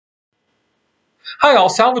Hi all,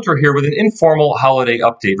 Salvatore here with an informal holiday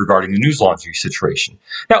update regarding the Newslaundry situation.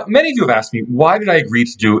 Now, many of you have asked me, why did I agree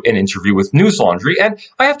to do an interview with Newslaundry? And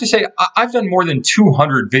I have to say, I've done more than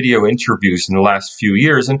 200 video interviews in the last few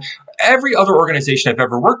years, and every other organization I've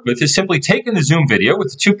ever worked with has simply taken the Zoom video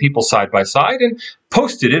with the two people side by side and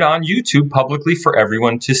posted it on YouTube publicly for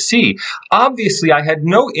everyone to see. Obviously, I had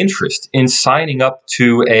no interest in signing up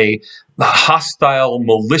to a hostile,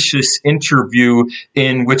 malicious interview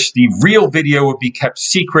in which the real video would be kept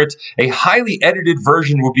secret, a highly edited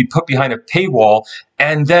version would be put behind a paywall,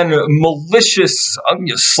 and then malicious,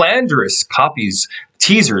 slanderous copies,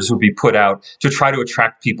 teasers would be put out to try to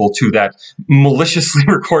attract people to that maliciously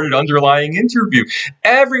recorded underlying interview.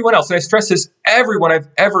 Everyone else, and I stress this, everyone I've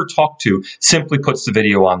ever talked to simply puts the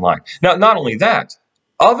video online. Now, not only that,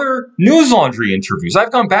 other Newslaundry interviews,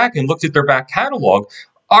 I've gone back and looked at their back catalog,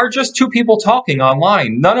 are just two people talking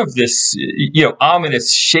online. None of this,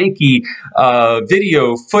 ominous, shaky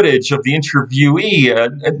video footage of the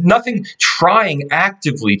interviewee, nothing trying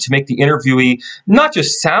actively to make the interviewee not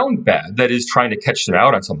just sound bad, that is trying to catch them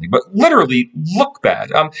out on something, but literally look bad.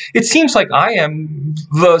 It seems like I am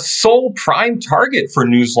the sole prime target for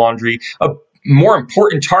Newslaundry, a more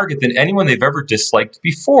important target than anyone they've ever disliked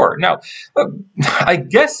before. Now, I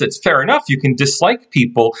guess it's fair enough. You can dislike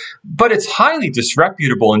people, but it's highly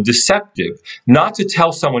disreputable and deceptive not to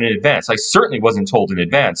tell someone in advance. I certainly wasn't told in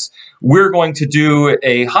advance. We're going to do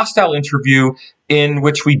a hostile interview in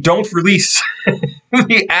which we don't release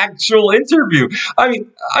the actual interview. I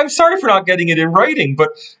mean, I'm sorry for not getting it in writing, but,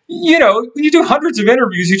 when you do hundreds of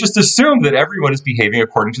interviews, you just assume that everyone is behaving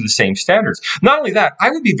according to the same standards. Not only that, I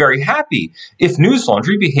would be very happy if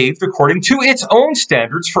Newslaundry behaved according to its own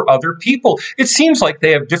standards for other people. It seems like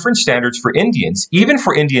they have different standards for Indians, even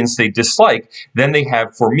for Indians they dislike, than they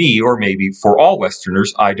have for me, or maybe for all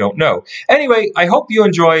Westerners, I don't know. Anyway, I hope you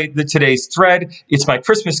enjoy today's thread. It's my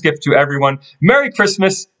Christmas gift to everyone. Merry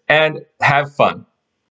Christmas and have fun.